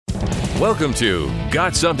Welcome to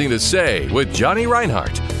Got Something to Say with Johnny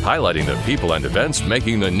Reinhardt, highlighting the people and events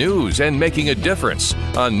making the news and making a difference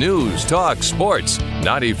on News Talk Sports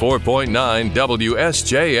 94.9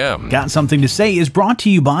 WSJM. Got Something to Say is brought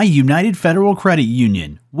to you by United Federal Credit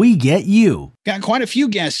Union. We get you. Got quite a few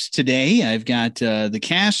guests today. I've got the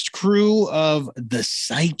cast crew of The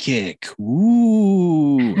Psychic.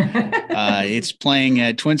 Ooh. It's playing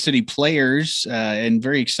at Twin City Players, and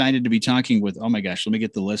very excited to be talking with, oh my gosh, let me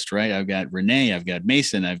get the list right. I've got Renee, I've got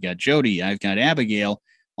Mason, I've got Jody, I've got Abigail,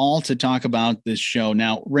 all to talk about this show.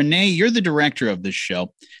 Now, Renee, you're the director of this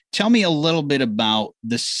show. Tell me a little bit about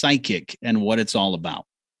The Psychic and what it's all about.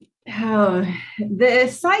 Oh, The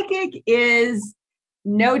Psychic is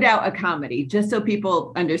no doubt a comedy, just so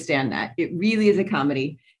people understand that. It really is a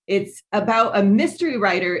comedy. It's about a mystery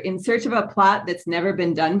writer in search of a plot that's never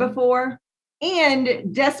been done before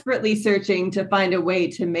and desperately searching to find a way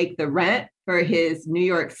to make the rent for his New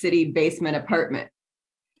York City basement apartment.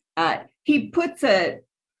 He puts a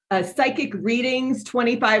psychic readings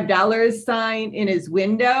 $25 sign in his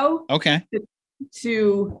window. Okay.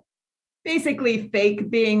 To basically fake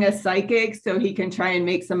being a psychic so he can try and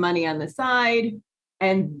make some money on the side.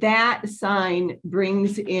 And that sign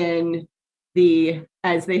brings in the,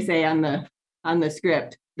 as they say on the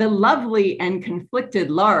script, the lovely and conflicted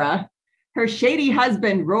Laura, her shady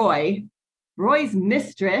husband, Roy, Roy's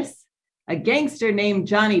mistress, a gangster named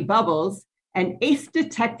Johnny Bubbles, and ace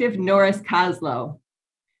detective Norris Coslow.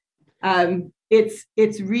 It's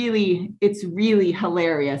really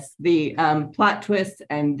hilarious. The plot twists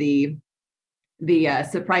and the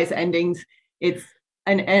surprise endings. It's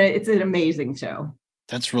an amazing show.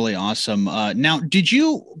 That's really awesome. Now, did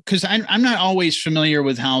you, because I'm not always familiar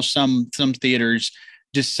with how some theaters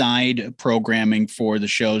decide programming for the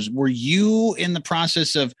shows. Were you in the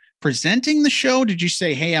process of presenting the show? Did you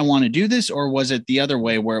say, hey, I want to do this? Or was it the other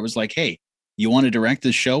way where it was like, hey, you want to direct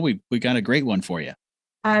this show? We got a great one for you.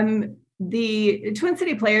 The Twin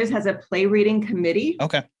City Players has a play reading committee.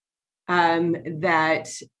 Okay. That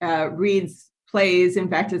reads plays. In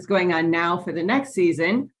fact, it's going on now for the next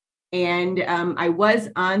season. And I was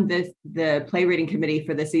on the play reading committee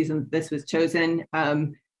for the season this was chosen.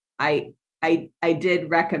 I did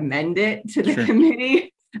recommend it to the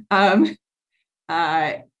committee, but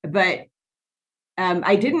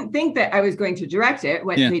I didn't think that I was going to direct it.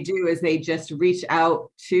 What they do is they just reach out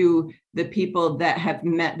to the people that have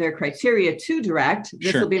met their criteria to direct.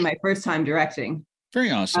 This will be my first time directing.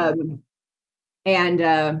 Very awesome.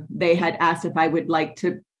 And they had asked if I would like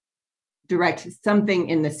to direct something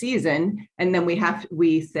in the season, and then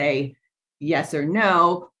we say yes or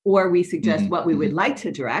no, or we suggest what we would like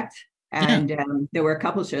to direct. And there were a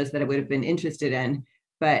couple shows that I would have been interested in,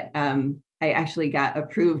 but I actually got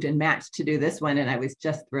approved and matched to do this one, and I was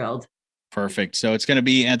just thrilled. Perfect. So it's going to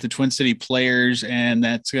be at the Twin City Players, and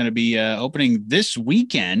that's going to be opening this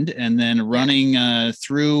weekend and then running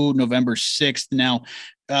through November 6th. Now,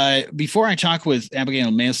 before I talk with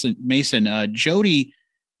Abigail Mason, Jody,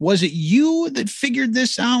 was it you that figured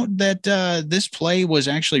this out, that this play was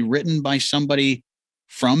actually written by somebody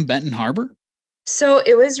from Benton Harbor? So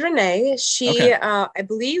it was Renee. She, I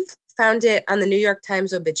believe, found it on the New York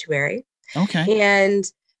Times obituary. Okay. And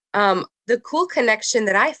the cool connection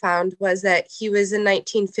that I found was that he was a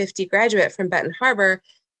 1950 graduate from Benton Harbor.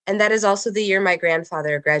 And that is also the year my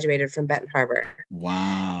grandfather graduated from Benton Harbor.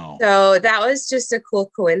 Wow. So that was just a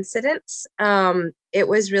cool coincidence. It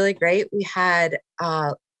was really great. We had,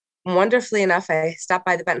 wonderfully enough, I stopped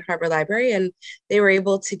by the Benton Harbor Library and they were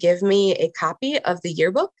able to give me a copy of the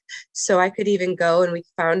yearbook. So I could even go, and we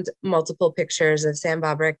found multiple pictures of Sam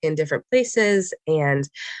Bobrick in different places. And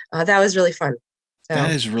that was really fun. So,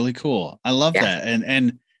 that is really cool. I love that.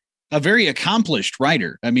 And a very accomplished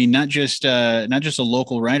writer. I mean, not just a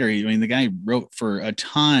local writer. I mean, the guy wrote for a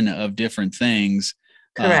ton of different things.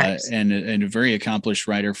 Correct. And a very accomplished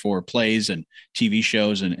writer for plays and TV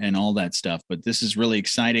shows and all that stuff. But this is really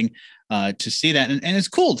exciting to see that. And it's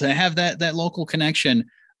cool to have that local connection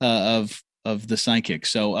of the Psychic.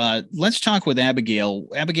 So let's talk with Abigail.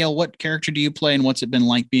 Abigail, what character do you play, and what's it been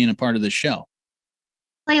like being a part of the show?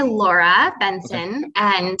 Play Laura Benson,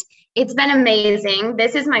 and it's been amazing.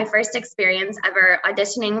 This is my first experience ever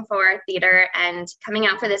auditioning for theater, and coming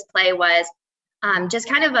out for this play was just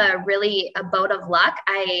kind of a boat of luck.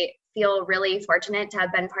 I feel really fortunate to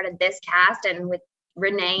have been part of this cast, and with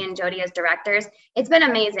Renee and Jody as directors. It's been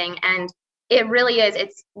amazing. And it really is.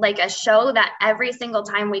 It's like a show that every single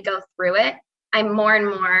time we go through it, I'm more and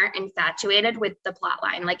more infatuated with the plot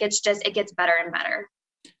line. Like it gets better and better.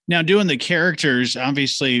 Now, doing the characters,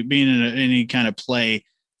 obviously being in any kind of play,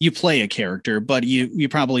 you play a character, but you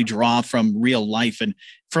probably draw from real life. And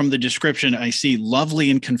from the description, I see lovely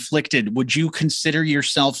and conflicted. Would you consider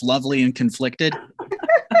yourself lovely and conflicted?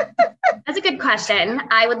 That's a good question.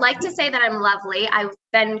 I would like to say that I'm lovely. I've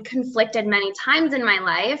been conflicted many times in my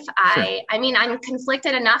life. Sure. I mean, I'm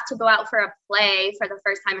conflicted enough to go out for a play for the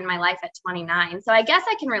first time in my life at 29. So I guess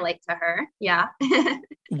I can relate to her. Yeah.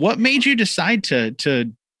 What made you decide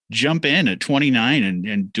to jump in at 29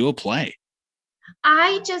 and do a play?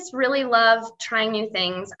 I just really love trying new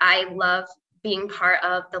things. I love being part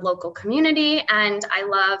of the local community, and I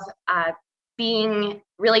love being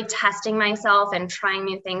really testing myself and trying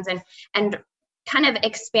new things and kind of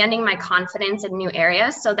expanding my confidence in new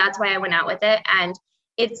areas. So that's why I went out with it. And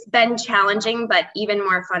it's been challenging, but even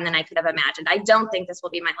more fun than I could have imagined. I don't think this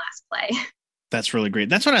will be my last play. That's really great.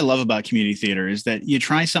 That's what I love about community theater, is that you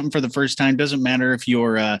try something for the first time. Doesn't matter if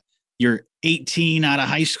you're 18 out of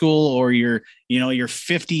high school or you're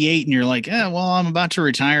 58 and you're like, well, I'm about to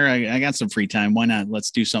retire. I got some free time. Why not? Let's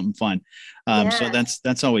do something fun. So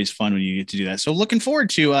that's always fun when you get to do that. So looking forward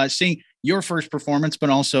to seeing your first performance, but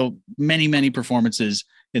also many, many performances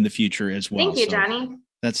in the future as well. Thank you, Johnny.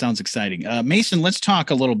 That sounds exciting. Mason, let's talk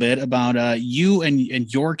a little bit about you and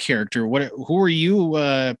your character. Who are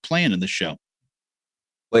you playing in the show?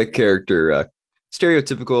 Play a character,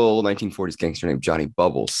 stereotypical 1940s gangster named Johnny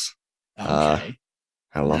Bubbles. Okay.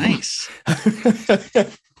 I love him.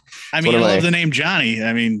 I mean, I love the name Johnny.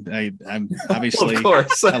 I mean, I'm obviously, of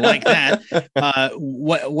course. I like that.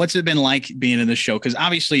 What's it been like being in the show? Because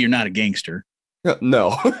obviously you're not a gangster.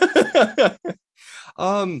 No.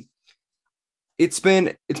 It's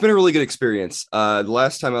been a really good experience. The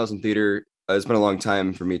last time I was in theater, it's been a long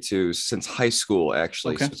time for me too, since high school,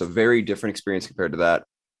 actually. Okay. So it's a very different experience compared to that.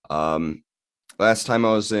 Last time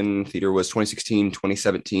I was in theater was 2016,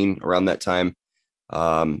 2017, around that time.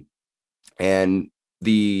 And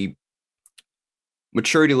the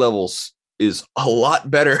maturity levels is a lot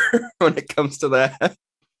better when it comes to that.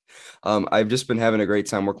 I've just been having a great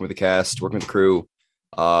time working with the cast, working with the crew.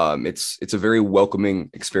 It's a very welcoming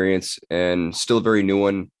experience and still a very new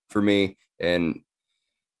one for me. And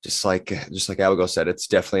just like Abigail said, it's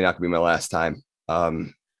definitely not gonna be my last time.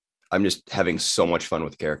 I'm just having so much fun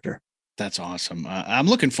with the character. That's awesome. I'm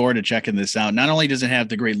looking forward to checking this out. Not only does it have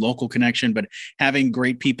the great local connection, but having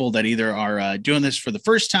great people that either are doing this for the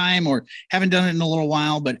first time or haven't done it in a little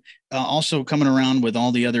while, but also coming around with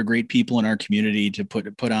all the other great people in our community to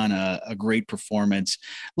put on a great performance.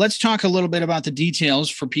 Let's talk a little bit about the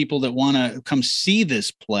details for people that want to come see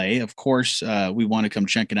this play. Of course, we want to come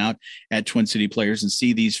check it out at Twin City Players and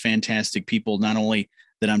see these fantastic people, not only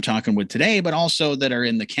that I'm talking with today, but also that are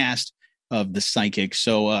in the cast of The Psychic.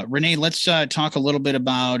 So Renee, let's talk a little bit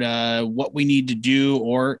about what we need to do,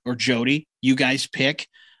 or Jody, you guys pick,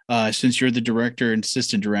 since you're the director and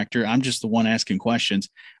assistant director. I'm just the one asking questions.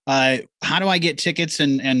 How do I get tickets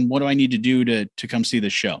and what do I need to do to come see the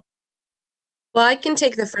show? Well, I can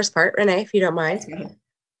take the first part, Renee, if you don't mind.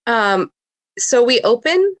 So we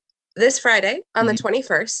open this Friday on the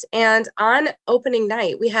 21st, and on opening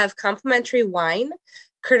night, we have complimentary wine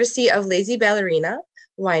courtesy of Lazy Ballerina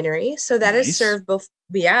Winery. So that is served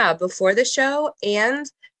before the show and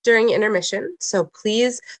during intermission. So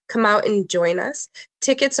please come out and join us.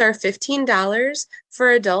 Tickets are $15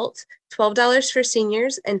 for adult, $12 for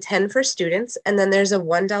seniors, and $10 for students. And then there's a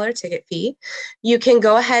 $1 ticket fee. You can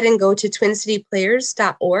go ahead and go to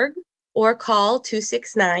twincityplayers.org or call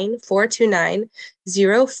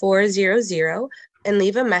 269-429-0400 and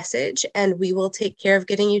leave a message, and we will take care of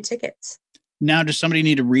getting you tickets. Now, does somebody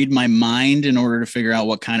need to read my mind in order to figure out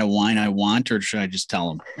what kind of wine I want, or should I just tell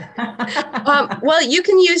them? Well, you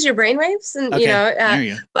can use your brainwaves, and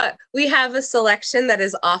okay. But we have a selection that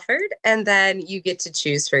is offered, and then you get to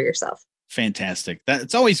choose for yourself. Fantastic.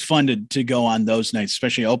 It's always fun to go on those nights,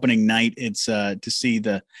 especially opening night. It's to see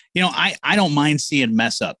I don't mind seeing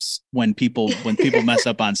mess ups when people mess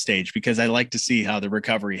up on stage, because I like to see how the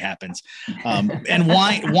recovery happens. And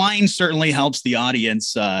wine certainly helps the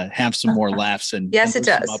audience have some more laughs and yes, it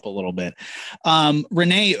does them up a little bit.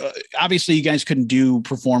 Renee, obviously you guys couldn't do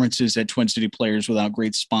performances at Twin City Players without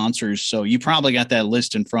great sponsors. So you probably got that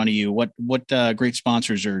list in front of you. What great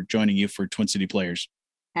sponsors are joining you for Twin City Players?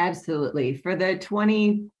 Absolutely. For the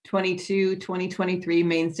 2022-2023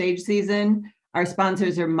 main stage season, our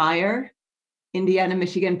sponsors are Meyer, Indiana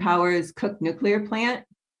Michigan Power's Cook Nuclear Plant,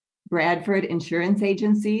 Bradford Insurance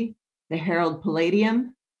Agency, the Herald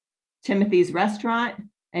Palladium, Timothy's Restaurant,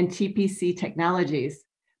 and TPC Technologies.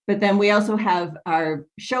 But then we also have our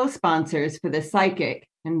show sponsors for The Psychic,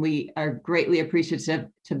 and we are greatly appreciative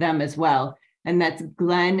to them as well. And that's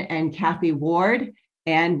Glenn and Kathy Ward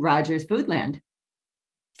and Rogers Foodland.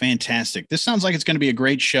 Fantastic. This sounds like it's going to be a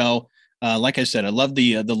great show. Like I said, I love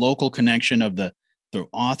the local connection of the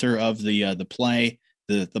author of the play.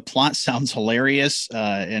 The plot sounds hilarious,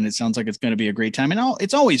 and it sounds like it's going to be a great time. And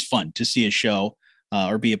it's always fun to see a show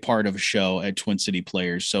or be a part of a show at Twin City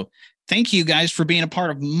Players. So thank you guys for being a part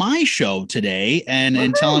of my show today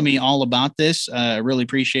and telling me all about this. I really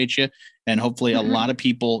appreciate you. And hopefully a lot of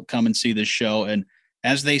people come and see this show. And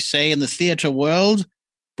as they say in the theater world,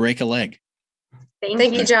 break a leg.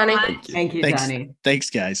 Thank you, Johnny. Thank you, Johnny.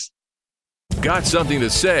 Thanks, guys. Got something to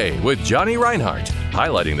say with Johnny Reinhardt,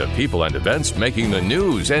 highlighting the people and events making the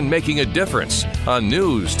news and making a difference on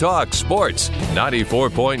News Talk Sports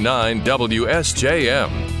 94.9 WSJM.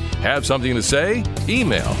 Have something to say?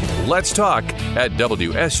 Email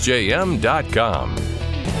letstalk@WSJM.com.